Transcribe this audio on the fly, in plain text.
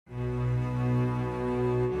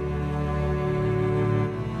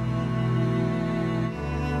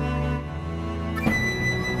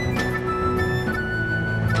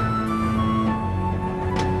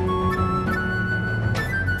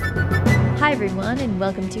everyone, and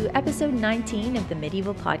welcome to episode 19 of the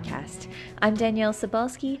Medieval Podcast. I'm Danièle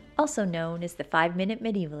Sobehrad, also known as the 5-Minute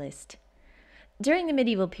Medievalist. During the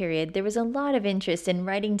medieval period, there was a lot of interest in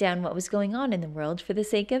writing down what was going on in the world for the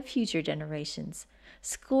sake of future generations.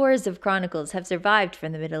 Scores of chronicles have survived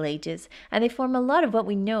from the Middle Ages, and they form a lot of what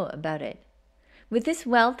we know about it. With this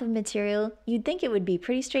wealth of material, you'd think it would be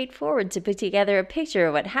pretty straightforward to put together a picture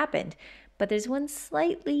of what happened, but there's one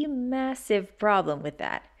slightly massive problem with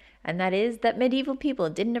that, and that is that medieval people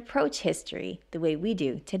didn't approach history the way we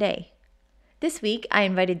do today. This week, I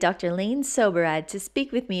invited Dr. Lane Sobehrad to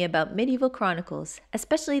speak with me about medieval chronicles,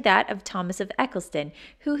 especially that of Thomas of Eccleston,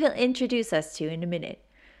 who he'll introduce us to in a minute.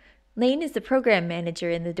 Lane is the program manager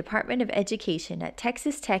in the Department of Education at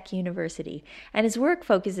Texas Tech University, and his work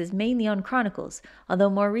focuses mainly on chronicles, although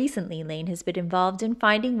more recently Lane has been involved in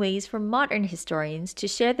finding ways for modern historians to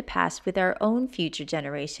share the past with our own future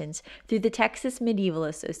generations through the Texas Medieval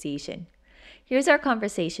Association. Here's our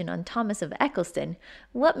conversation on Thomas of Eccleston,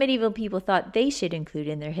 what medieval people thought they should include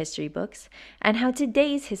in their history books, and how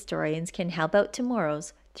today's historians can help out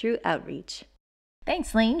tomorrow's through outreach.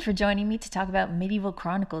 Thanks, Lane, for joining me to talk about medieval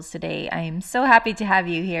chronicles today. I am so happy to have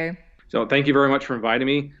you here. So thank you very much for inviting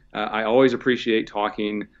me. I always appreciate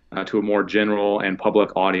talking to a more general and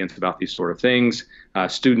public audience about these sort of things.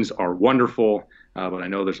 Students are wonderful, but I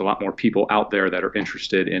know there's a lot more people out there that are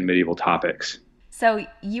interested in medieval topics. So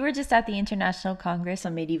you were just at the International Congress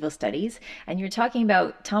on Medieval Studies, and you're talking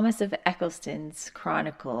about Thomas of Eccleston's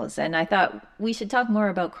chronicles. And I thought we should talk more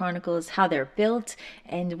about chronicles, how they're built,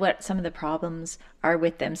 and what some of the problems are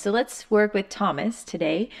with them. So let's work with Thomas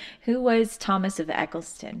today. Who was Thomas of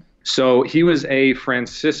Eccleston? So he was a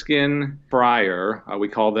Franciscan friar. We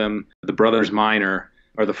call them the Brothers Minor,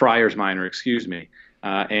 or the Friars Minor, excuse me.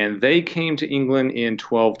 And they came to England in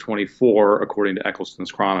 1224, according to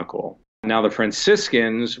Eccleston's Chronicle. Now, the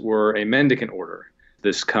Franciscans were a mendicant order.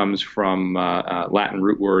 This comes from Latin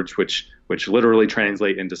root words, which literally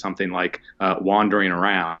translate into something like wandering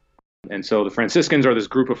around. And so the Franciscans are this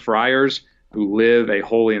group of friars who live a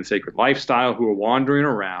holy and sacred lifestyle, who are wandering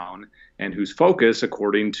around, and whose focus,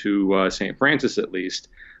 according to St. Francis at least,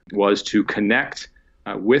 was to connect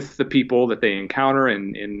with the people that they encounter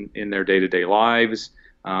in their day-to-day lives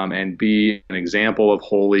and be an example of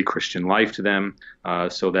holy Christian life to them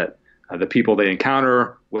so that the people they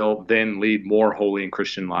encounter will then lead more holy and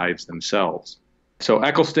Christian lives themselves. So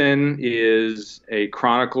Eccleston is a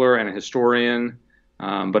chronicler and a historian,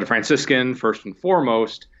 but a Franciscan first and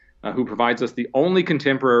foremost, who provides us the only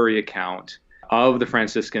contemporary account of the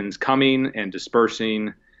Franciscans coming and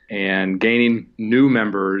dispersing and gaining new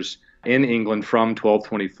members in England from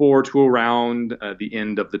 1224 to around the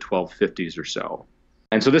end of the 1250s or so.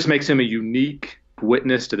 And so this makes him a unique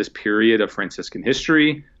witness to this period of Franciscan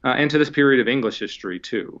history and to this period of English history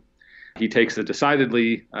too. He takes a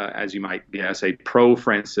decidedly, as you might guess, a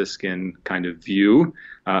pro-Franciscan kind of view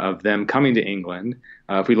of them coming to England.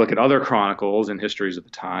 If we look at other chronicles and histories of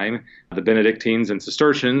the time, the Benedictines and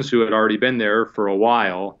Cistercians, who had already been there for a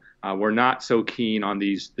while, were not so keen on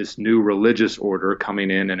this new religious order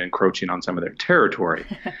coming in and encroaching on some of their territory.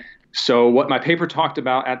 So what my paper talked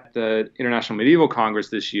about at the International Medieval Congress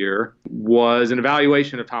this year was an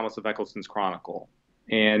evaluation of Thomas of Eccleston's Chronicle.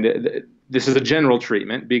 And this is a general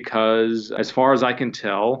treatment because, as far as I can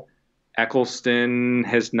tell, Eccleston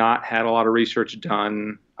has not had a lot of research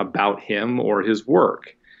done about him or his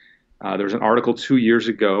work. There was an article 2 years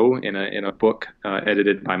ago in a book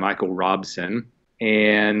edited by Michael Robson,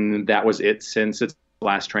 and that was it since its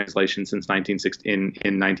last translation since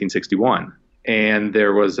 1961. And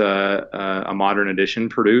there was a modern edition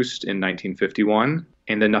produced in 1951,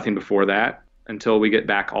 and then nothing before that until we get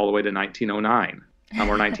back all the way to 1909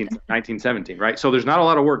 or 1917, right? So there's not a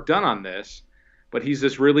lot of work done on this, but he's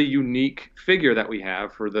this really unique figure that we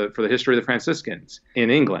have for the history of the Franciscans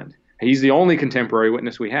in England. He's the only contemporary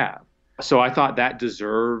witness we have. So I thought that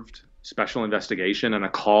deserved special investigation and a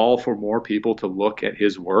call for more people to look at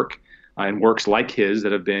his work and works like his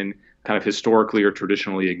that have been kind of historically or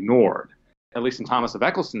traditionally ignored. At least in Thomas of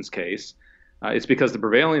Eccleston's case, it's because the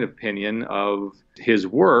prevailing opinion of his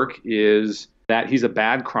work is that he's a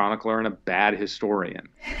bad chronicler and a bad historian.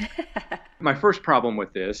 My first problem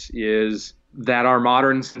with this is that our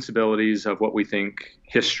modern sensibilities of what we think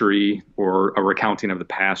history or a recounting of the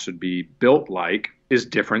past should be built like is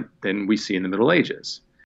different than we see in the Middle Ages.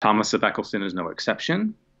 Thomas of Eccleston is no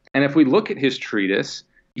exception. And if we look at his treatise,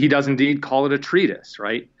 he does indeed call it a treatise,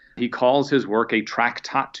 right? He calls his work a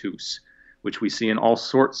tractatus, which we see in all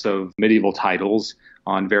sorts of medieval titles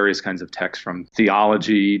on various kinds of texts, from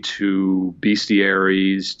theology to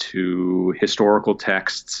bestiaries to historical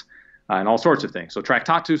texts. and all sorts of things. So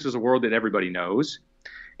Tractatus is a word that everybody knows.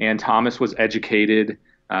 And Thomas was educated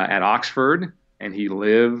at Oxford, and he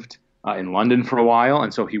lived in London for a while.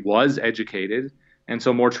 And so he was educated. And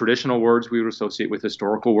so more traditional words we would associate with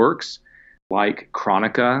historical works, like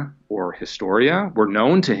chronica or historia, were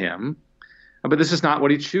known to him. But this is not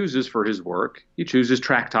what he chooses for his work. He chooses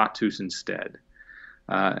Tractatus instead.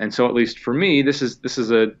 And so, at least for me, this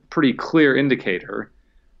is a pretty clear indicator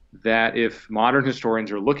that if modern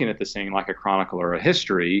historians are looking at this thing like a chronicle or a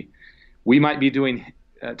history, we might be doing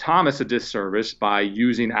Thomas a disservice by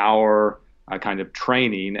using our kind of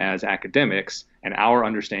training as academics and our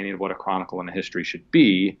understanding of what a chronicle and a history should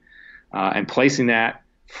be, and placing that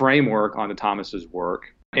framework onto Thomas's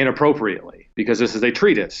work inappropriately, because this is a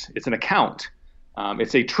treatise, it's an account,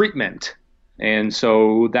 it's a treatment. And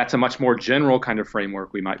so that's a much more general kind of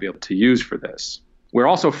framework we might be able to use for this. We're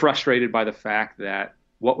also frustrated by the fact that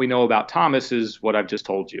what we know about Thomas is what I've just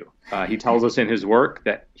told you. He tells us in his work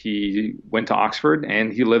that he went to Oxford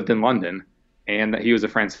and he lived in London and that he was a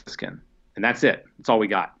Franciscan. And that's it. That's all we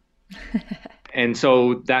got. And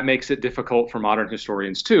so that makes it difficult for modern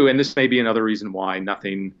historians too. And this may be another reason why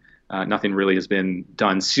nothing really has been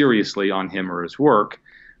done seriously on him or his work.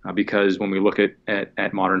 Because when we look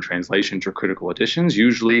at modern translations or critical editions,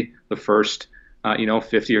 usually the first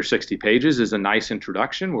 50 or 60 pages is a nice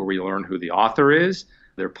introduction where we learn who the author is,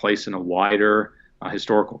 their place in a wider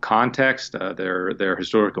historical context, their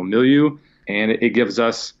historical milieu, and it gives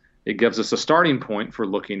us a starting point for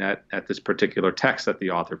looking at this particular text that the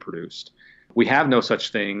author produced. We have no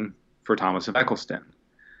such thing for Thomas of Eccleston.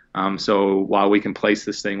 So while we can place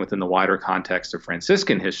this thing within the wider context of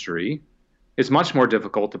Franciscan history, it's much more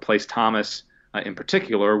difficult to place Thomas in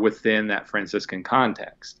particular within that Franciscan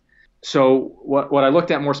context. So what I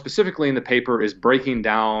looked at more specifically in the paper is breaking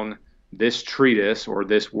down this treatise or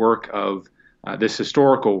this work of this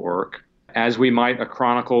historical work as we might a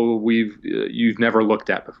chronicle you've never looked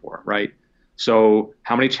at before, right? So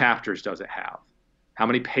how many chapters does it have? How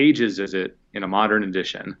many pages is it in a modern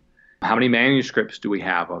edition? How many manuscripts do we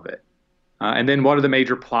have of it? And then what are the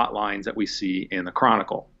major plot lines that we see in the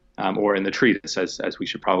chronicle? Or in the treatise, as we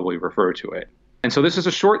should probably refer to it. And so this is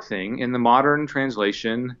a short thing. In the modern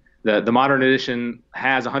translation, the modern edition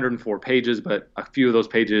has 104 pages, but a few of those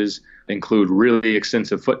pages include really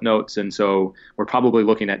extensive footnotes. And so we're probably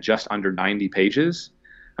looking at just under 90 pages,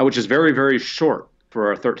 which is very, very short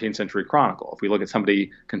for a 13th century chronicle. If we look at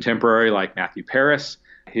somebody contemporary like Matthew Paris,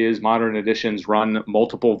 his modern editions run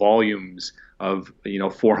multiple volumes of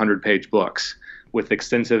 400-page books with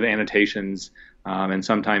extensive annotations and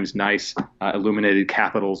sometimes nice illuminated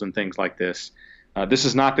capitals and things like this. This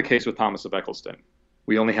is not the case with Thomas of Eccleston.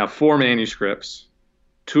 We only have 4 manuscripts.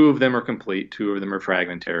 2 of them are complete, 2 of them are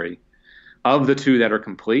fragmentary. Of the 2 that are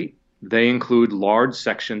complete, they include large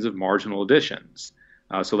sections of marginal additions.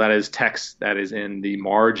 So that is text that is in the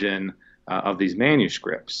margin of these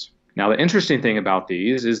manuscripts. Now, the interesting thing about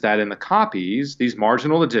these is that in the copies, these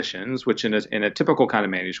marginal additions, which in a typical kind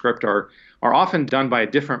of manuscript are often done by a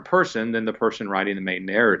different person than the person writing the main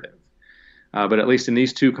narrative. But at least in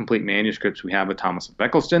these 2 complete manuscripts we have of Thomas of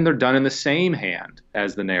Eccleston, they're done in the same hand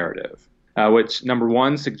as the narrative, which, number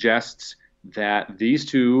one, suggests that these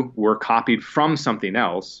 2 were copied from something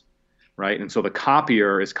else, right? And so the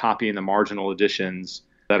copier is copying the marginal additions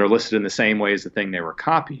that are listed in the same way as the thing they were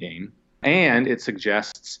copying. And it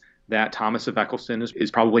suggests that Thomas of Eccleston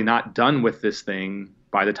is probably not done with this thing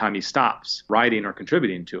by the time he stops writing or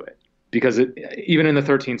contributing to it. Because even in the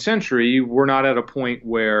 13th century, we're not at a point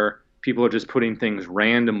where people are just putting things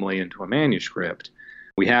randomly into a manuscript.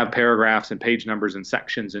 We have paragraphs and page numbers and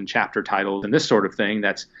sections and chapter titles and this sort of thing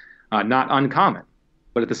that's not uncommon.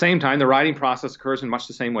 But at the same time, the writing process occurs in much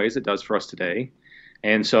the same way as it does for us today.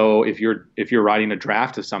 And so if you're writing a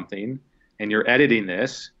draft of something and you're editing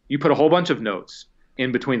this, you put a whole bunch of notes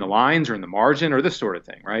in between the lines or in the margin or this sort of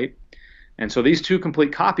thing, right? And so these 2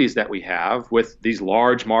 complete copies that we have with these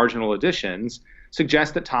large marginal additions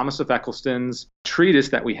suggest that Thomas of Eccleston's treatise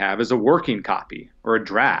that we have is a working copy or a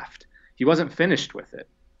draft. He wasn't finished with it.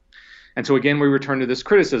 And so again, we return to this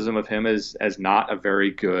criticism of him as not a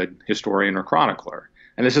very good historian or chronicler.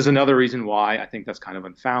 And this is another reason why I think that's kind of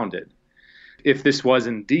unfounded. If this was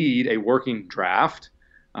indeed a working draft,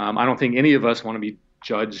 I don't think any of us want to be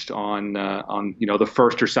judged on the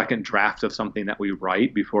first or second draft of something that we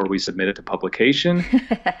write before we submit it to publication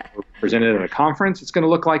or present it at a conference. It's going to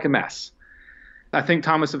look like a mess. I think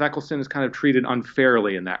Thomas of Eccleston is kind of treated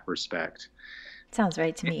unfairly in that respect. Sounds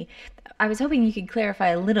right to me. I was hoping you could clarify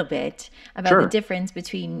a little bit about the difference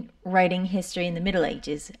between writing history in the Middle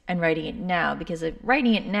Ages and writing it now, because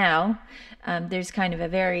writing it now, there's kind of a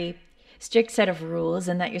very strict set of rules,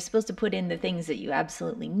 and that you're supposed to put in the things that you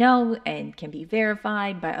absolutely know and can be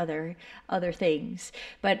verified by other things.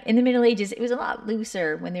 But in the Middle Ages, it was a lot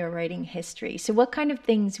looser when they were writing history. So what kind of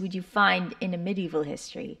things would you find in a medieval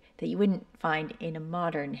history that you wouldn't find in a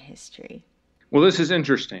modern history? Well, this is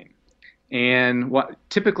interesting. And what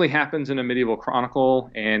typically happens in a medieval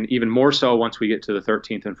chronicle, and even more so once we get to the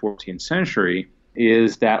 13th and 14th century,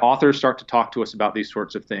 is that authors start to talk to us about these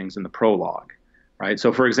sorts of things in the prologue, right?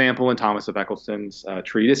 So, for example, in Thomas of Eccleston's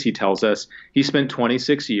treatise, he tells us he spent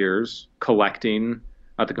 26 years collecting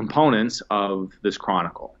the components of this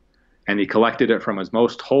chronicle. And he collected it from his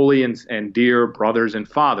most holy and dear brothers and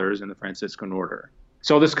fathers in the Franciscan order.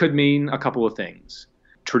 So this could mean a couple of things.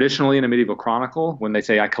 Traditionally, in a medieval chronicle, when they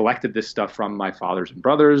say, I collected this stuff from my fathers and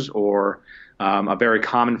brothers, or a very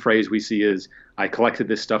common phrase we see is, I collected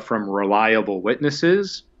this stuff from reliable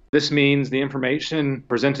witnesses. This means the information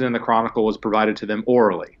presented in the chronicle was provided to them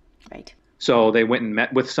orally. Right. So they went and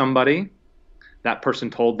met with somebody. That person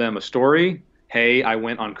told them a story. Hey, I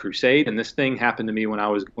went on crusade, and this thing happened to me when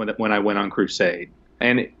I went on crusade.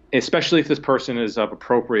 And especially if this person is of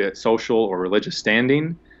appropriate social or religious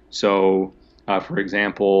standing. So for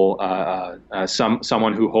example,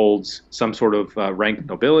 someone who holds some sort of rank of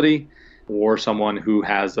nobility, or someone who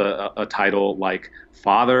has a title like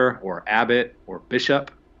father or abbot or bishop.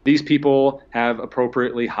 These people have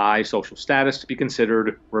appropriately high social status to be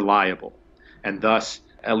considered reliable. And thus,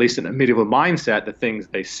 at least in a medieval mindset, the things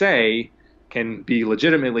they say can be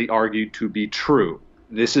legitimately argued to be true.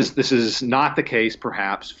 This is not the case,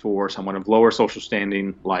 perhaps, for someone of lower social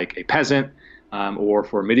standing like a peasant, or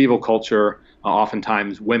for medieval culture.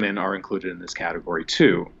 Oftentimes women are included in this category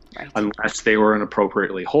too, right, unless they were an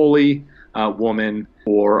appropriately holy woman,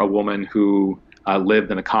 or a woman who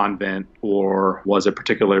lived in a convent or was a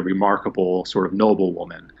particularly remarkable sort of noble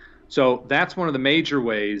woman. So that's one of the major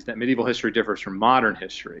ways that medieval history differs from modern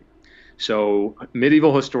history. So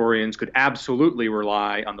medieval historians could absolutely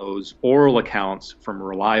rely on those oral accounts from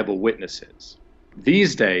reliable witnesses.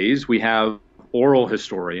 These days, we have oral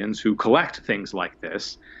historians who collect things like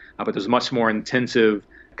this, but there's a much more intensive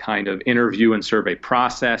kind of interview and survey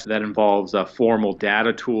process that involves formal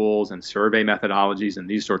data tools and survey methodologies and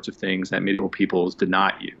these sorts of things that medieval peoples did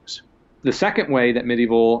not use. The second way that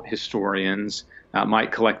medieval historians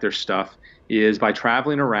might collect their stuff is by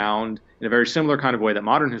traveling around in a very similar kind of way that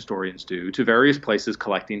modern historians do to various places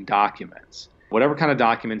collecting documents, whatever kind of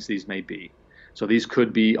documents these may be. So these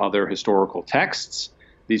could be other historical texts.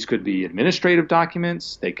 These could be administrative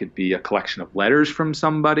documents. They could be a collection of letters from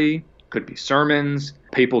somebody, could be sermons,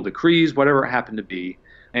 papal decrees, whatever it happened to be.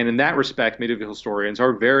 And in that respect, medieval historians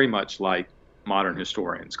are very much like modern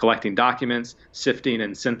historians, collecting documents, sifting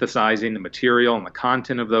and synthesizing the material and the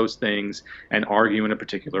content of those things, and arguing a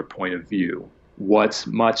particular point of view. What's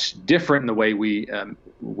much different in the way we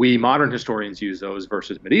modern historians use those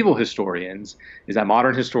versus medieval historians is that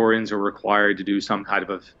modern historians are required to do some kind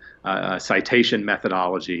of citation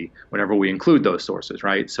methodology whenever we include those sources,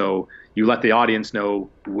 right? So you let the audience know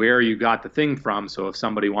where you got the thing from, so if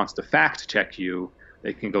somebody wants to fact check you,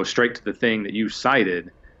 they can go straight to the thing that you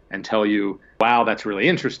cited and tell you, wow, that's really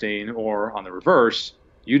interesting, or on the reverse,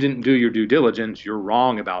 you didn't do your due diligence, you're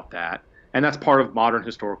wrong about that. And that's part of modern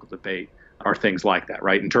historical debate, are things like that,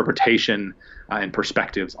 right? Interpretation and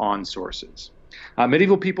perspectives on sources.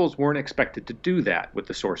 Medieval peoples weren't expected to do that with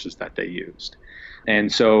the sources that they used.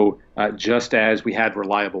 And so just as we had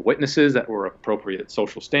reliable witnesses that were of appropriate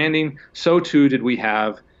social standing, so too did we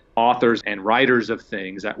have authors and writers of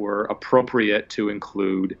things that were appropriate to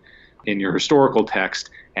include in your historical text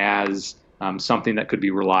as something that could be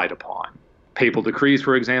relied upon. Papal decrees,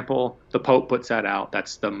 for example, the Pope puts that out.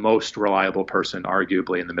 That's the most reliable person,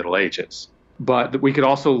 arguably, in the Middle Ages. But we could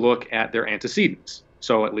also look at their antecedents.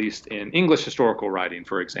 So at least in English historical writing,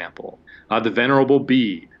 for example, the Venerable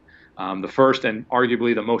Bede, the first and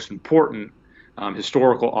arguably the most important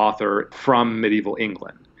historical author from medieval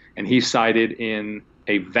England. And he's cited in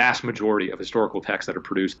a vast majority of historical texts that are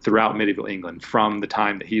produced throughout medieval England from the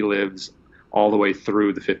time that he lives all the way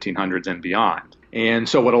through the 1500s and beyond. And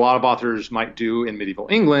so what a lot of authors might do in medieval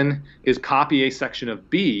England is copy a section of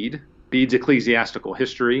Bede's ecclesiastical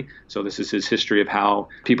history. So this is his history of how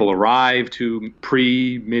people arrived to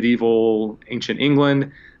pre-medieval ancient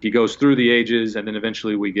England. He goes through the ages, and then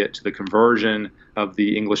eventually we get to the conversion of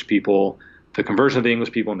the English people,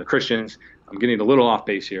 into Christians. I'm getting a little off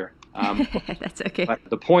base here. That's okay. But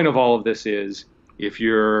the point of all of this is, if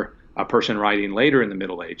you're a person writing later in the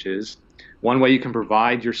Middle Ages, one way you can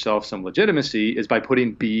provide yourself some legitimacy is by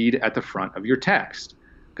putting Bede at the front of your text,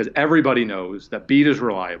 because everybody knows that Bede is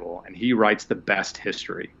reliable and he writes the best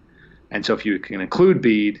history. And so if you can include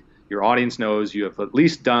Bede, your audience knows you have at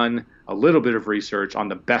least done a little bit of research on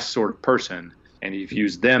the best sort of person, and you've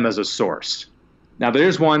used them as a source. Now,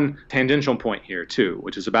 there's one tangential point here, too,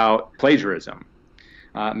 which is about plagiarism.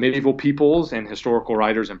 Medieval peoples and historical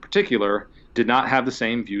writers in particular did not have the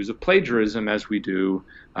same views of plagiarism as we do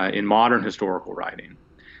in modern historical writing.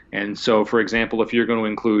 And so, for example, if you're going to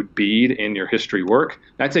include Bede in your history work,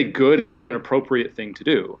 that's a good and appropriate thing to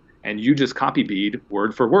do. And you just copy Bede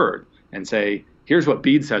word for word and say, here's what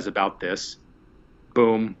Bede says about this.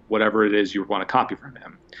 Boom, whatever it is you want to copy from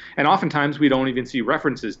him. And oftentimes we don't even see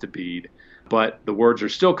references to Bede, but the words are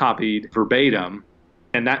still copied verbatim.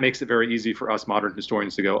 And that makes it very easy for us modern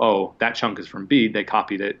historians to go, oh, that chunk is from Bede. They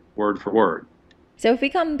copied it word for word. So if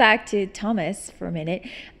we come back to Thomas for a minute,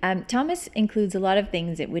 Thomas includes a lot of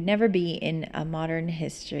things that would never be in a modern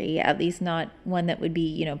history, at least not one that would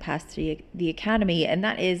be, passed through the academy. And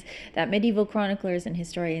that is that medieval chroniclers and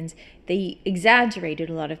historians, they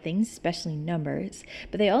exaggerated a lot of things, especially numbers,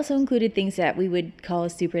 but they also included things that we would call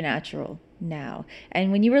supernatural now.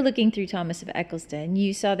 And when you were looking through Thomas of Eccleston,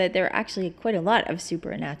 you saw that there are actually quite a lot of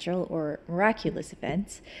supernatural or miraculous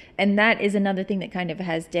events. And that is another thing that kind of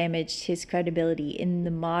has damaged his credibility in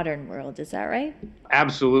the modern world. Is that right?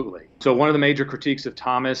 Absolutely. So one of the major critiques of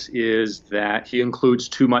Thomas is that he includes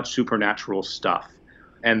too much supernatural stuff.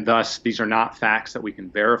 And thus, these are not facts that we can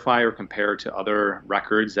verify or compare to other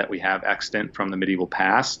records that we have extant from the medieval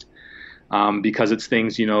past. Because it's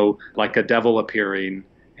things, like a devil appearing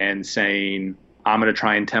and saying, I'm going to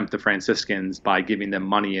try and tempt the Franciscans by giving them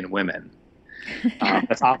money and women.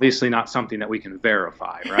 That's obviously not something that we can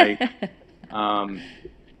verify, right?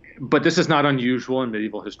 But this is not unusual in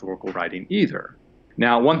medieval historical writing either.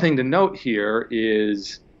 Now, one thing to note here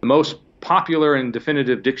is the most popular and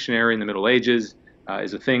definitive dictionary in the Middle Ages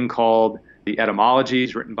is a thing called the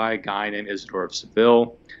Etymologies, written by a guy named Isidore of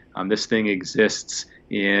Seville. This thing exists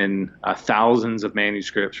in thousands of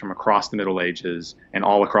manuscripts from across the Middle Ages and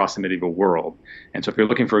all across the medieval world. And so if you're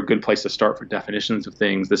looking for a good place to start for definitions of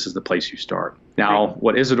things, this is the place you start. Now,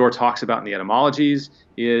 what Isidore talks about in the Etymologies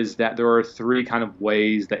is that there are three kind of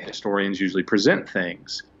ways that historians usually present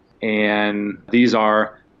things. And these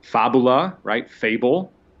are fabula, right,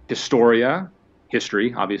 fable, historia,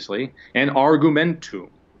 history, obviously, and argumentum,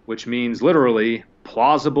 which means literally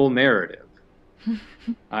plausible narrative.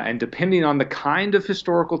 And depending on the kind of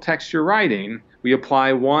historical text you're writing, we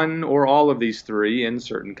apply one or all of these three in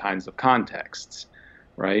certain kinds of contexts,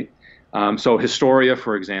 right? So historia,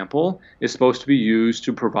 for example, is supposed to be used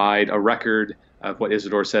to provide a record of what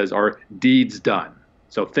Isidore says are deeds done.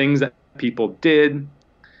 So things that people did,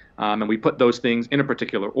 and we put those things in a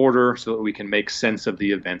particular order so that we can make sense of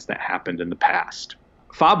the events that happened in the past.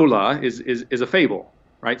 Fabula is a fable.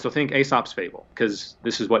 Right, so think Aesop's fable, because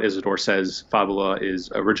this is what Isidore says fabula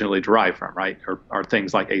is originally derived from, right? Or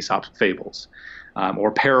things like Aesop's fables,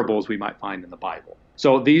 or parables we might find in the Bible.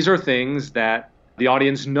 So these are things that the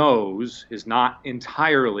audience knows is not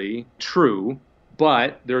entirely true,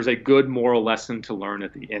 but there's a good moral lesson to learn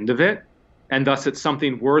at the end of it, and thus it's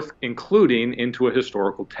something worth including into a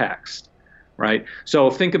historical text, right?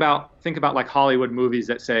 So think about like Hollywood movies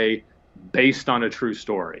that say based on a true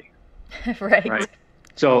story, right?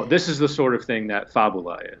 So this is the sort of thing that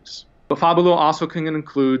fabula is. But fabula also can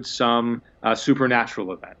include some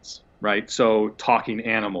supernatural events, right? So talking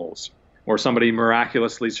animals, or somebody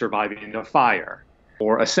miraculously surviving a fire,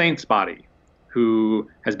 or a saint's body who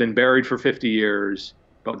has been buried for 50 years,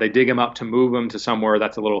 but they dig him up to move him to somewhere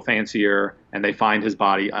that's a little fancier, and they find his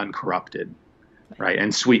body uncorrupted, right,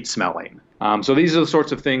 and sweet smelling. So these are the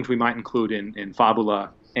sorts of things we might include in fabula,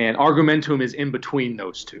 and argumentum is in between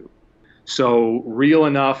those two. So real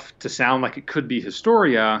enough to sound like it could be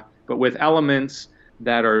historia, but with elements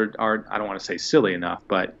that are I don't want to say silly enough,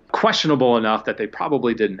 but questionable enough that they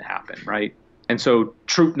probably didn't happen, right? And so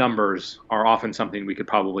troop numbers are often something we could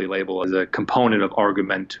probably label as a component of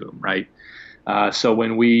argumentum, right? So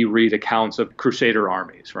when we read accounts of Crusader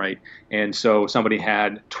armies, right? And so somebody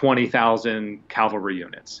had 20,000 cavalry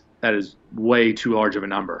units. That is way too large of a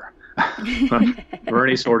number. or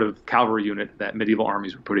any sort of cavalry unit that medieval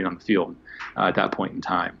armies were putting on the field at that point in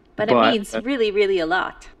time. But it means really, really a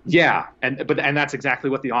lot. Yeah, and that's exactly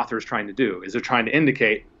what the author is trying to do, is they're trying to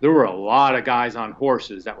indicate there were a lot of guys on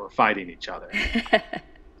horses that were fighting each other.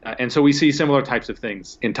 And so we see similar types of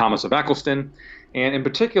things in Thomas of Eccleston. And in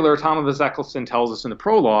particular, Thomas of Eccleston tells us in the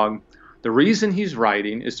prologue, the reason he's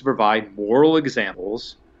writing is to provide moral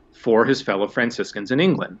examples for his fellow Franciscans in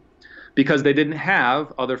England, because they didn't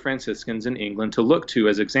have other Franciscans in England to look to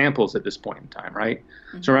as examples at this point in time, right?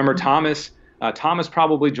 Mm-hmm. So remember, Thomas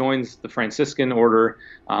probably joins the Franciscan order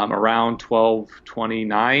around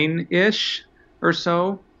 1229-ish or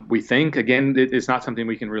so. We think, again, it's not something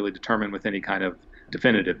we can really determine with any kind of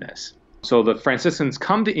definitiveness. So the Franciscans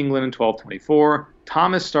come to England in 1224.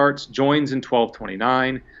 Thomas joins in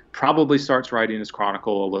 1229, probably starts writing his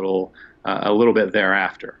chronicle a little bit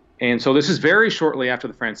thereafter. And so this is very shortly after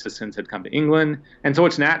the Franciscans had come to England. And so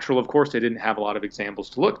it's natural, of course, they didn't have a lot of examples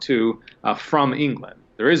to look to from England.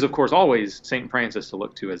 There is, of course, always St. Francis to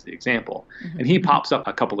look to as the example. Mm-hmm. And he pops up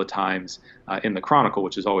a couple of times in the chronicle,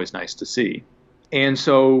 which is always nice to see. And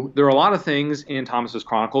so there are a lot of things in Thomas's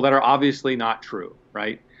chronicle that are obviously not true,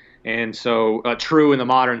 right? And so true in the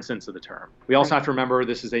modern sense of the term. We also have to remember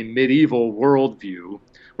this is a medieval worldview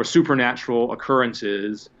where supernatural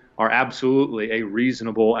occurrences are absolutely a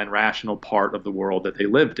reasonable and rational part of the world that they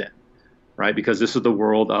lived in, right? Because this is the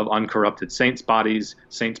world of uncorrupted saints' bodies,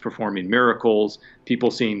 saints performing miracles,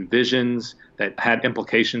 people seeing visions that had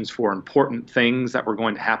implications for important things that were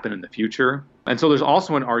going to happen in the future. And so there's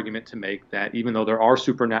also an argument to make that even though there are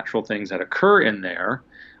supernatural things that occur in there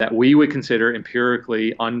that we would consider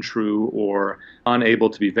empirically untrue or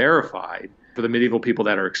unable to be verified, for the medieval people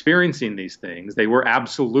that are experiencing these things, they were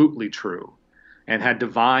absolutely true and had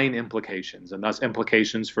divine implications, and thus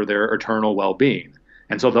implications for their eternal well-being.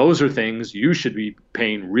 And so those are things you should be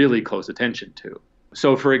paying really close attention to.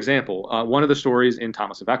 So, for example, one of the stories in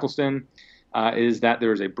Thomas of Eccleston is that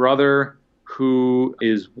there is a brother who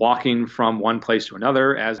is walking from one place to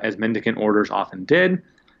another, as mendicant orders often did,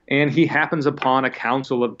 and he happens upon a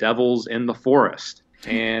council of devils in the forest.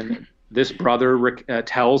 And this brother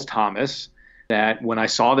tells Thomas that when I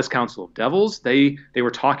saw this council of devils, they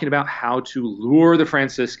were talking about how to lure the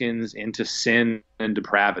Franciscans into sin and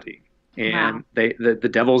depravity. And the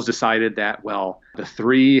devils decided that, well, the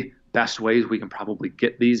three best ways we can probably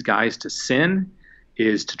get these guys to sin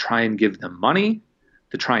is to try and give them money,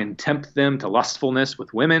 to try and tempt them to lustfulness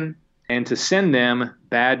with women, and to send them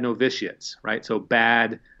bad novitiates, right? So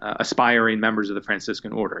bad aspiring members of the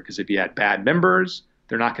Franciscan order. Because if you had bad members,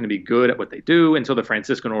 they're not going to be good at what they do, and so the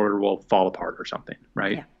Franciscan order will fall apart or something,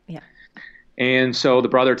 right? Yeah. And so the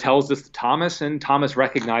brother tells this to Thomas, and Thomas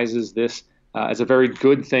recognizes this as a very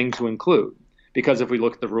good thing to include. Because if we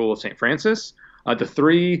look at the rule of St. Francis, the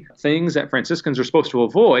three things that Franciscans are supposed to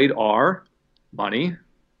avoid are money,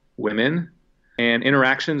 women, and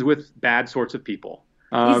interactions with bad sorts of people.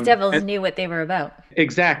 These devils knew what they were about.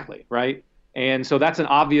 Exactly, right? And so that's an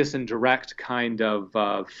obvious and direct kind of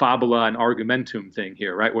fabula and argumentum thing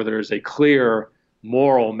here, right? Where there's a clear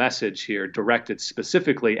moral message here directed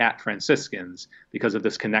specifically at Franciscans because of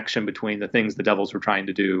this connection between the things the devils were trying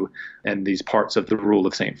to do and these parts of the rule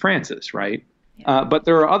of St. Francis, right? Yeah. But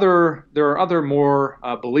there are other more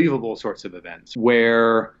believable sorts of events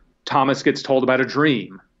where Thomas gets told about a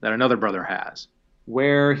dream that another brother has,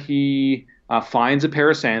 where he finds a pair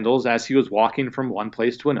of sandals as he was walking from one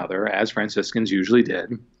place to another, as Franciscans usually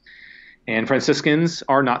did. And Franciscans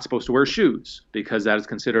are not supposed to wear shoes because that is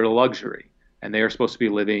considered a luxury. And they are supposed to be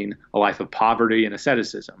living a life of poverty and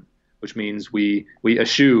asceticism, which means we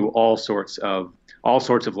eschew all sorts of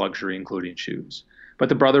luxury, including shoes. But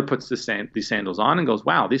the brother puts these sandals on and goes,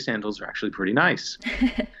 wow, these sandals are actually pretty nice.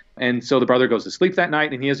 And so the brother goes to sleep that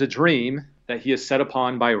night, and he has a dream that he is set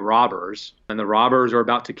upon by robbers, and the robbers are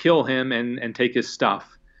about to kill him and take his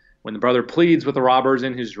stuff. When the brother pleads with the robbers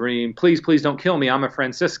in his dream, please don't kill me, I'm a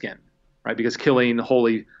Franciscan, right? Because killing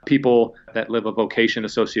holy people that live a vocation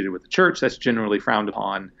associated with the church, that's generally frowned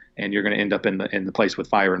upon, and you're going to end up in the place with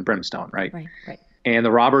fire and brimstone, right? Right. And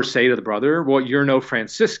the robbers say to the brother, well, you're no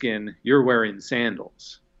Franciscan, you're wearing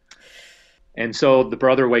sandals. And so the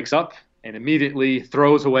brother wakes up and immediately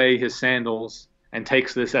throws away his sandals and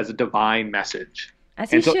takes this as a divine message.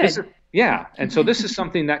 As he should. And so this is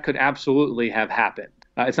something that could absolutely have happened.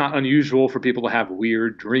 It's not unusual for people to have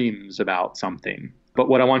weird dreams about something. But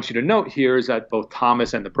what I want you to note here is that both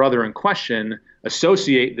Thomas and the brother in question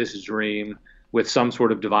associate this dream with some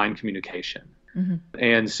sort of divine communication. Mm-hmm.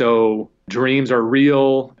 And so dreams are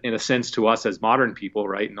real in a sense to us as modern people,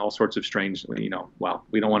 right? And all sorts of strange, we don't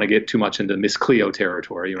want to get too much into Miss Cleo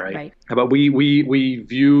territory, right? But we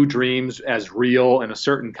view dreams as real in a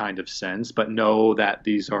certain kind of sense, but know that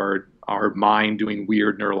these are our mind doing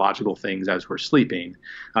weird neurological things as we're sleeping.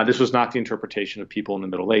 This was not the interpretation of people in the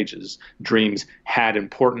Middle Ages. Dreams had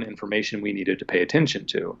important information we needed to pay attention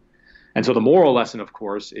to. And so the moral lesson, of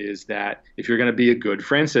course, is that if you're going to be a good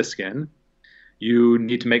Franciscan, you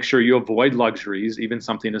need to make sure you avoid luxuries, even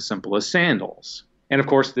something as simple as sandals. And of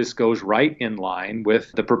course, this goes right in line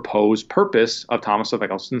with the proposed purpose of Thomas of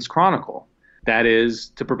Eccleston's chronicle. That is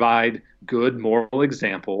to provide good moral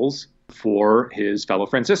examples for his fellow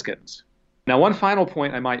Franciscans. Now, one final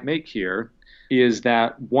point I might make here is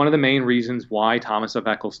that one of the main reasons why Thomas of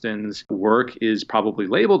Eccleston's work is probably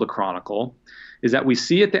labeled a chronicle is that we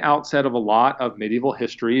see at the outset of a lot of medieval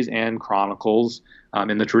histories and chronicles,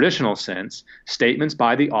 in the traditional sense, statements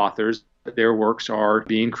by the authors that their works are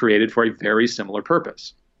being created for a very similar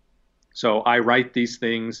purpose. So I write these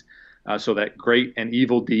things so that great and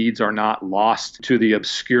evil deeds are not lost to the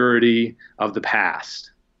obscurity of the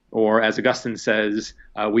past. Or as Augustine says,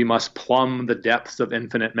 we must plumb the depths of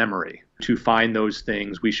infinite memory to find those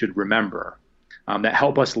things we should remember that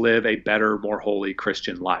help us live a better, more holy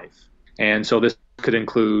Christian life. And so this could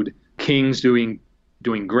include kings doing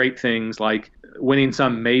great things like winning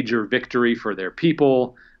some major victory for their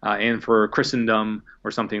people and for Christendom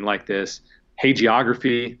or something like this.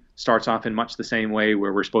 Hagiography starts off in much the same way,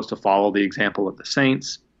 where we're supposed to follow the example of the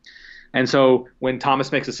saints. And so when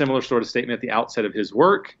Thomas makes a similar sort of statement at the outset of his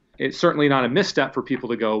work, it's certainly not a misstep for people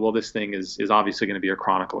to go, well, this thing is obviously going to be a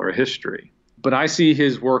chronicle or a history. But I see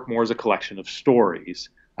his work more as a collection of stories,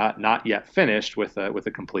 not yet finished with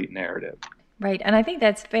a complete narrative. Right. And I think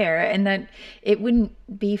that's fair, and that it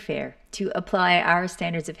wouldn't be fair to apply our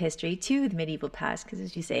standards of history to the medieval past, because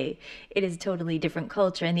as you say, it is a totally different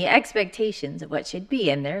culture, and the expectations of what should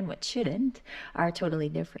be in there and what shouldn't are totally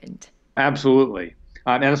different. Absolutely.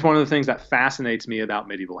 And it's one of the things that fascinates me about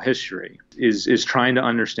medieval history is trying to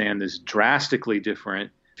understand this drastically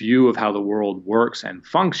different view of how the world works and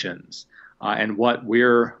functions, and what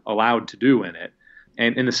we're allowed to do in it.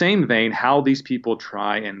 And in the same vein, how these people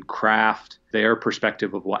try and craft their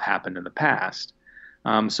perspective of what happened in the past.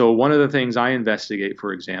 So one of the things I investigate,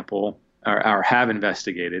 for example, or have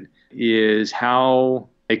investigated, is how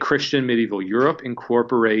a Christian medieval Europe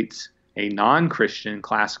incorporates a non-Christian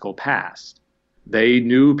classical past. They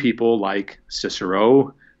knew people like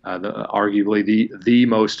Cicero, arguably the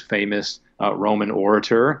most famous Roman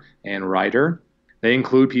orator and writer. They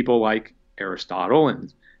include people like Aristotle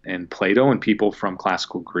and Plato and people from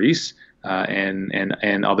classical Greece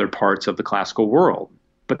and other parts of the classical world.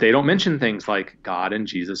 But they don't mention things like God and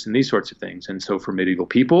Jesus and these sorts of things. And so for medieval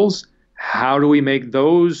peoples, how do we make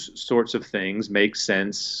those sorts of things make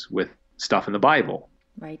sense with stuff in the Bible?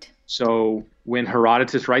 Right. So when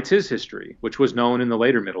Herodotus writes his history, which was known in the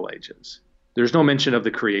later Middle Ages, there's no mention of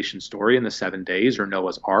the creation story in the 7 days or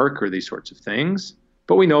Noah's Ark or these sorts of things.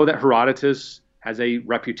 But we know that Herodotus has a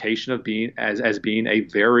reputation of being as being a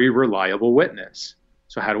very reliable witness.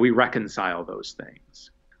 So how do we reconcile those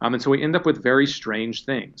things? And so we end up with very strange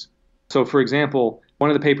things. So for example, one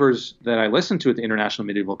of the papers that I listened to at the International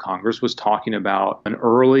Medieval Congress was talking about an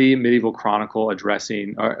early medieval chronicle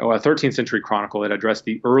addressing, or a 13th century chronicle that addressed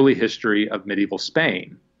the early history of medieval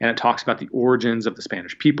Spain. And it talks about the origins of the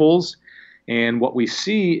Spanish peoples. And what we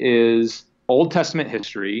see is Old Testament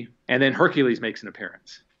history, and then Hercules makes an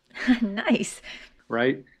appearance. Nice.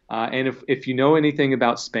 Right? And if you know anything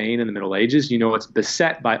about Spain in the Middle Ages, you know it's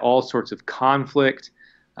beset by all sorts of conflict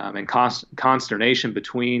and consternation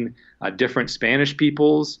between different Spanish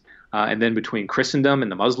peoples and then between Christendom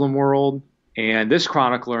and the Muslim world. And this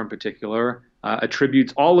chronicler in particular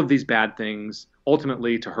attributes all of these bad things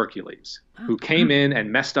ultimately to Hercules, who came in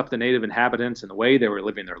and messed up the native inhabitants and the way they were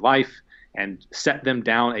living their life and set them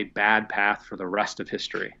down a bad path for the rest of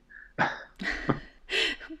history.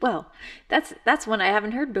 Well, that's one I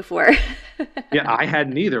haven't heard before. Yeah, I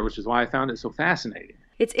hadn't either, which is why I found it so fascinating.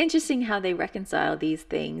 It's interesting how they reconcile these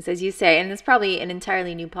things, as you say, and it's probably an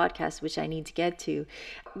entirely new podcast, which I need to get to.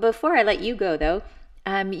 Before I let you go, though,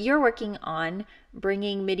 you're working on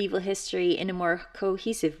bringing medieval history in a more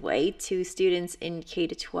cohesive way to students in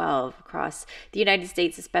K-12 across the United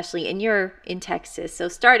States, especially, and you're in Texas, so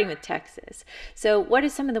starting with Texas. So what are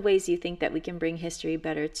some of the ways you think that we can bring history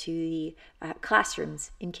better to the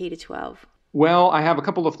classrooms in K-12? Well, I have a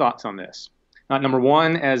couple of thoughts on this. Number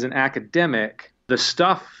one, as an academic, the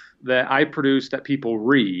stuff that I produce that people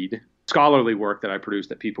read, scholarly work that I produce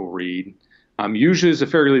that people read, usually is a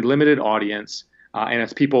fairly limited audience, and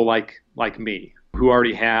it's people like me who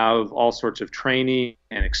already have all sorts of training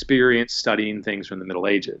and experience studying things from the Middle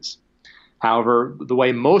Ages. However, the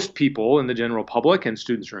way most people in the general public, and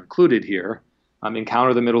students are included here,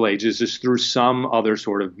 encounter the Middle Ages is through some other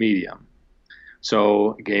sort of medium.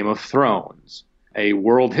 So Game of Thrones, a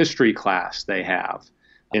world history class they have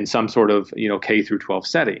in some sort of K through 12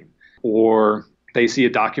 setting, or they see a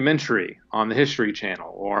documentary on the History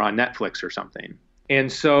Channel or on Netflix or something.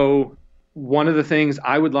 And so one of the things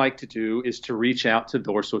I would like to do is to reach out to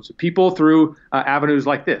those sorts of people through avenues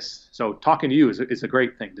like this. So talking to you is a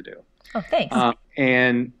great thing to do. Oh, thanks.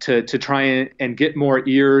 And to try and get more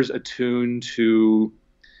ears attuned to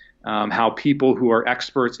how people who are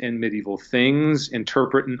experts in medieval things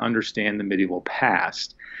interpret and understand the medieval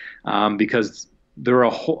past. Because there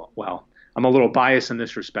are I'm a little biased in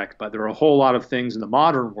this respect, but there are a whole lot of things in the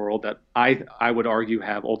modern world that I would argue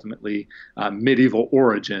have ultimately medieval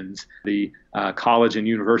origins. The college and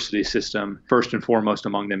university system, first and foremost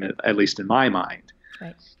among them, at least in my mind.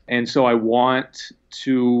 Right. And so I want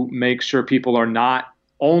to make sure people are not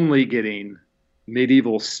only getting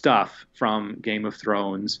medieval stuff from Game of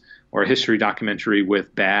Thrones or a history documentary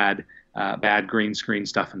with bad green screen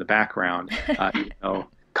stuff in the background.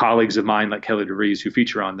 Colleagues of mine like Kelly DeVries who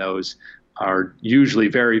feature on those are usually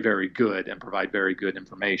very, very good and provide very good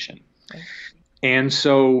information. Okay. And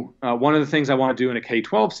so one of the things I want to do in a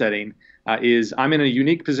K-12 setting is I'm in a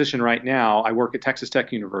unique position right now. I work at Texas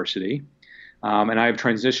Tech University, and I have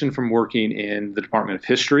transitioned from working in the Department of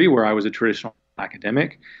History, where I was a traditional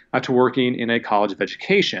academic, to working in a college of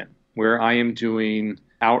education, where I am doing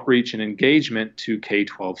outreach and engagement to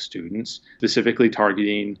K-12 students, specifically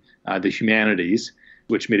targeting the humanities,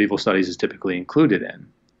 which medieval studies is typically included in.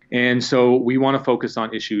 And so we want to focus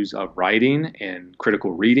on issues of writing and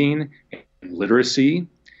critical reading and literacy,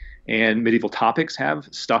 and medieval topics have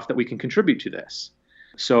stuff that we can contribute to this.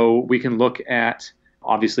 So we can look at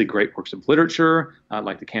obviously great works of literature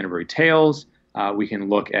like the Canterbury Tales. We can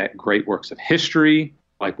look at great works of history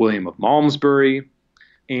like William of Malmesbury,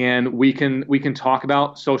 and we can talk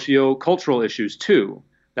about socio-cultural issues too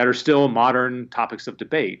that are still modern topics of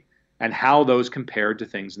debate and how those compared to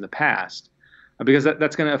things in the past. Because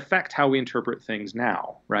that's going to affect how we interpret things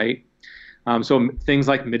now, right? So things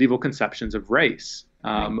like medieval conceptions of race.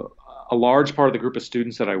 A large part of the group of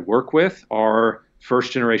students that I work with are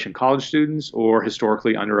first-generation college students or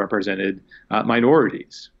historically underrepresented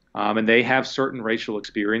minorities. And they have certain racial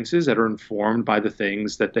experiences that are informed by the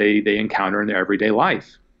things that they encounter in their everyday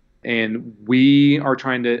life. And we are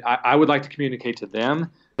trying to, I would like to communicate to them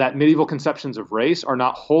that medieval conceptions of race are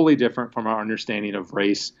not wholly different from our understanding of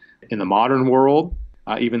race in the modern world,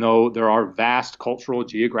 even though there are vast cultural,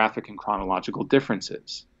 geographic, and chronological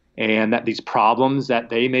differences. And that these problems that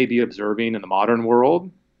they may be observing in the modern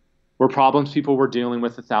world were problems people were dealing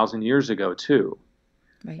with 1,000 years ago too.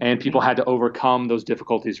 Right. And people had to overcome those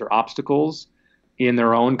difficulties or obstacles in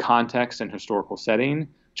their own context and historical setting,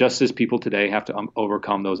 just as people today have to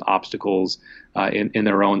overcome those obstacles in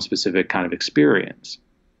their own specific kind of experience.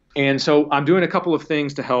 And so I'm doing a couple of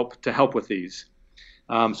things to help with these.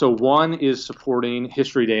 So one is supporting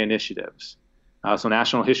History Day initiatives. So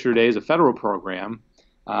National History Day is a federal program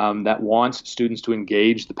that wants students to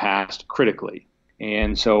engage the past critically.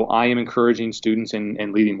 And so I am encouraging students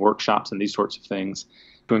and leading workshops and these sorts of things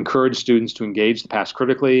to encourage students to engage the past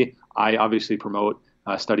critically. I obviously promote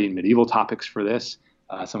studying medieval topics for this.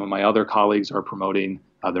 Some of my other colleagues are promoting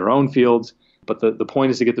their own fields. But the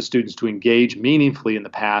point is to get the students to engage meaningfully in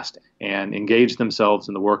the past and engage themselves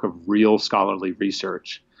in the work of real scholarly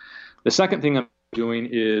research. The second thing I'm doing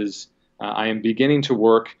is I am beginning to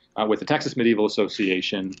work with the Texas Medieval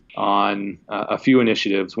Association on a few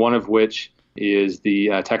initiatives, one of which is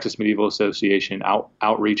the Texas Medieval Association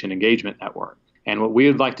Outreach and Engagement Network. And what we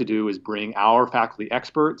would like to do is bring our faculty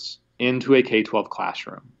experts into a K-12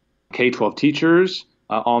 classroom. K-12 teachers,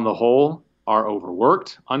 on the whole, are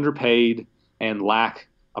overworked, underpaid, and lack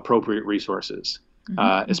appropriate resources,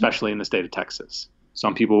 especially in the state of Texas.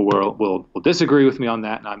 Some people will disagree with me on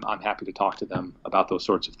that, and I'm happy to talk to them about those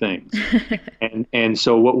sorts of things. and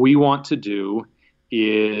so what we want to do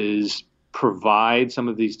is provide some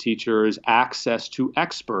of these teachers access to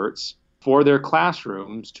experts for their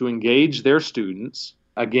classrooms to engage their students,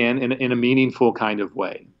 again, in a meaningful kind of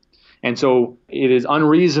way. And so it is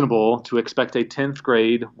unreasonable to expect a 10th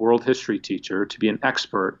grade world history teacher to be an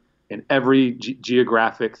expert in every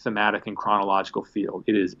geographic, thematic, and chronological field.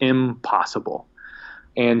 It is impossible.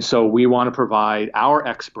 And so we want to provide our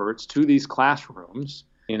experts to these classrooms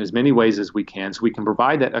in as many ways as we can, so we can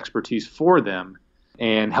provide that expertise for them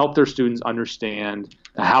and help their students understand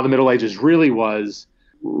how the Middle Ages really was,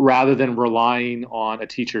 rather than relying on a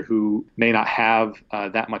teacher who may not have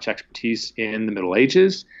that much expertise in the Middle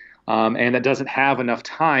Ages, and that doesn't have enough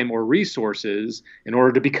time or resources in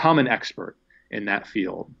order to become an expert in that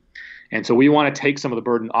field. And so we want to take some of the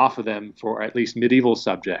burden off of them for at least medieval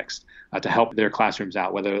subjects to help their classrooms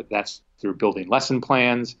out, whether that's through building lesson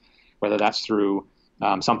plans, whether that's through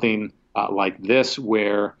something like this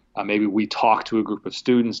where maybe we talk to a group of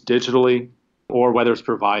students digitally, or whether it's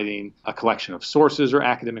providing a collection of sources or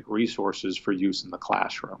academic resources for use in the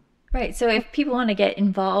classroom. Right. So if people want to get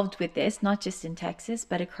involved with this, not just in Texas,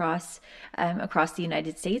 but across the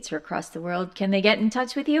United States or across the world, can they get in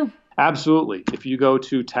touch with you? Absolutely. If you go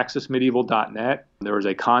to texasmedieval.net, there is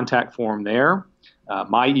a contact form there.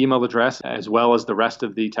 My email address, as well as the rest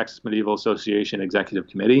of the Texas Medieval Association Executive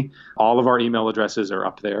Committee, all of our email addresses are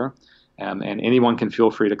up there. And anyone can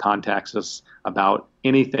feel free to contact us about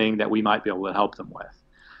anything that we might be able to help them with.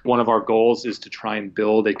 One of our goals is to try and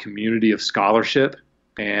build a community of scholarship,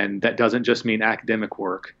 and that doesn't just mean academic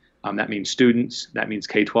work. That means students, that means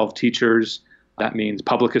K-12 teachers, that means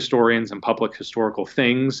public historians and public historical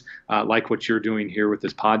things, like what you're doing here with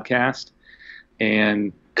this podcast,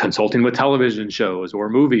 and consulting with television shows or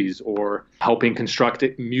movies or helping construct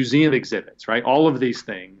museum exhibits, right? All of these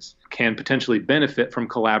things can potentially benefit from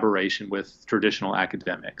collaboration with traditional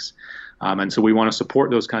academics. And so we want to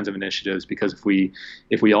support those kinds of initiatives, because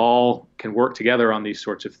if we all can work together on these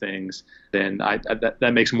sorts of things, then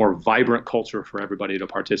that makes a more vibrant culture for everybody to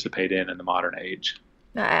participate in the modern age.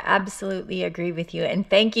 I absolutely agree with you. And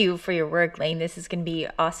thank you for your work, Lane. This is going to be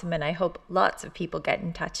awesome. And I hope lots of people get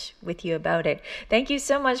in touch with you about it. Thank you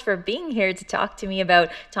so much for being here to talk to me about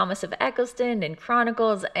Thomas of Eccleston and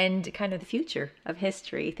Chronicles and kind of the future of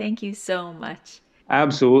history. Thank you so much.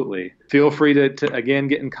 Absolutely. Feel free to again,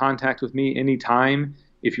 get in contact with me anytime.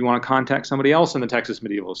 If you want to contact somebody else in the Texas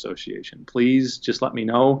Medieval Association, please just let me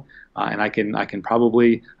know, and I can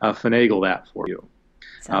probably finagle that for you.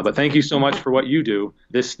 But thank you so much for what you do.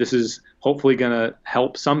 This is hopefully going to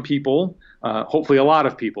help some people, hopefully a lot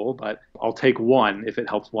of people, but I'll take one if it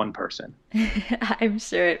helps one person. I'm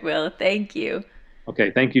sure it will. Thank you.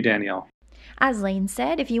 Okay, thank you, Danielle. As Lane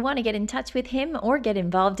said, if you want to get in touch with him or get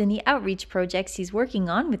involved in the outreach projects he's working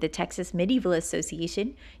on with the Texas Medieval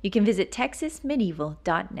Association, you can visit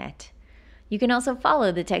texasmedieval.net. You can also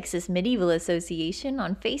follow the Texas Medieval Association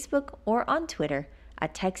on Facebook or on Twitter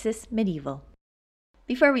at Texas Medieval.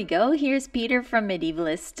 Before we go, here's Peter from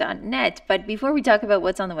medievalist.net. But before we talk about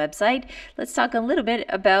what's on the website, let's talk a little bit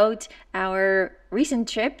about our recent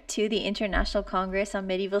trip to the International Congress on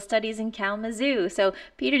Medieval Studies in Kalamazoo. So,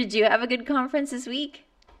 Peter, did you have a good conference this week?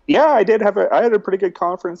 Yeah, I did I had a pretty good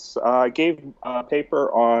conference. I gave a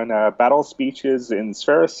paper on battle speeches in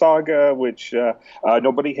Sverre Saga, which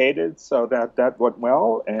nobody hated, so that went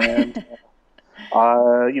well. And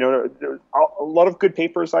a lot of good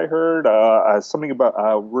papers I heard. Something about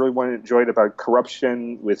really one enjoyed about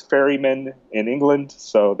corruption with ferrymen in England.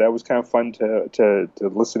 So that was kind of fun to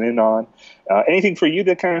listen in on. Anything for you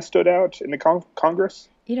that kind of stood out in the Congress?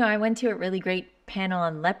 I went to a really great panel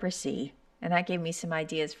on leprosy, and that gave me some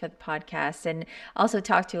ideas for the podcast, and also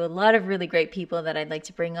talked to a lot of really great people that I'd like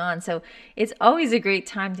to bring on. So it's always a great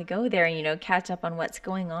time to go there and, catch up on what's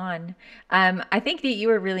going on. I think that you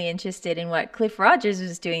were really interested in what Cliff Rogers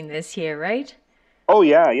was doing this year, right? Oh,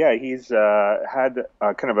 yeah. He's had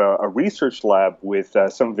kind of a research lab with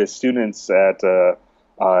some of his students at the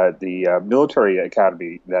military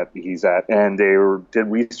academy that he's at, and they did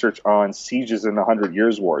research on sieges in the 100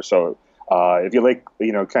 Years' War. So if you like,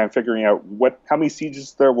 kind of figuring out how many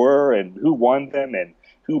sieges there were and who won them and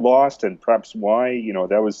who lost and perhaps why,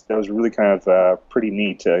 that was really kind of pretty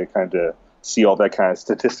neat to kind of see all that kind of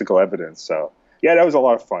statistical evidence. So yeah, that was a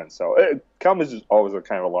lot of fun. So Kalamazoo is always a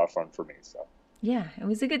kind of a lot of fun for me. So yeah, it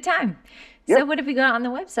was a good time. Yep. So what have we got on the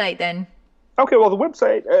website then? Okay, well, the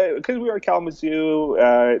website, because we were at Kalamazoo,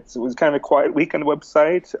 it was kind of a quiet week on the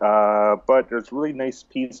website, but there's a really nice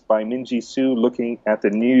piece by Minji Su looking at the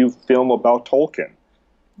new film about Tolkien.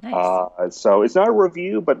 Nice. So it's not a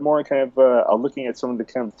review, but more kind of looking at some of the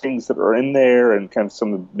kind of things that are in there and kind of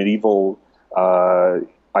some of the medieval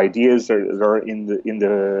ideas that are in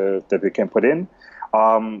the that they can put in.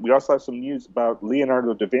 We also have some news about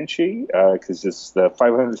Leonardo da Vinci, because it's the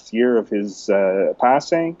 500th year of his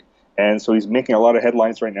passing. And so he's making a lot of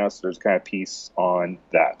headlines right now, so there's kind of piece on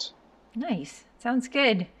that. Nice. Sounds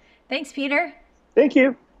good. Thanks, Peter. Thank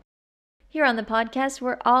you. Here on the podcast,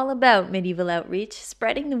 we're all about medieval outreach,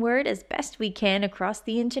 spreading the word as best we can across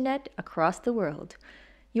the internet, across the world.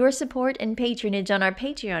 Your support and patronage on our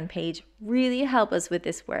Patreon page really help us with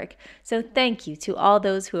this work, so thank you to all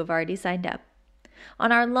those who have already signed up.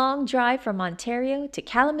 On our long drive from Ontario to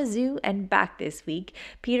Kalamazoo and back this week,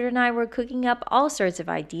 Peter and I were cooking up all sorts of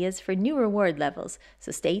ideas for new reward levels,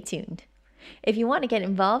 so stay tuned. If you want to get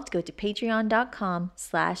involved, go to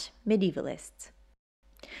patreon.com/medievalists.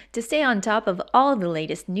 To stay on top of all the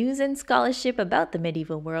latest news and scholarship about the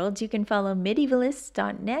medieval world, you can follow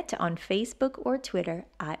medievalists.net on Facebook or Twitter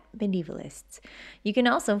at medievalists. You can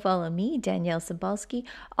also follow me, Danièle Sobehrad,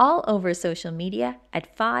 all over social media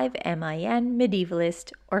at 5MIN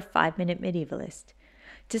Medievalist or 5 Minute Medievalist.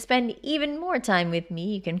 To spend even more time with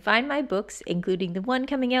me, you can find my books, including the one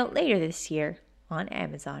coming out later this year, on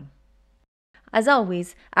Amazon. As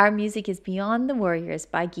always, our music is Beyond the Warriors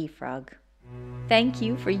by Geefrog. Thank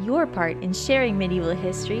you for your part in sharing medieval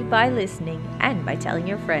history by listening and by telling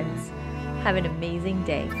your friends. Have an amazing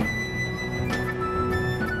day.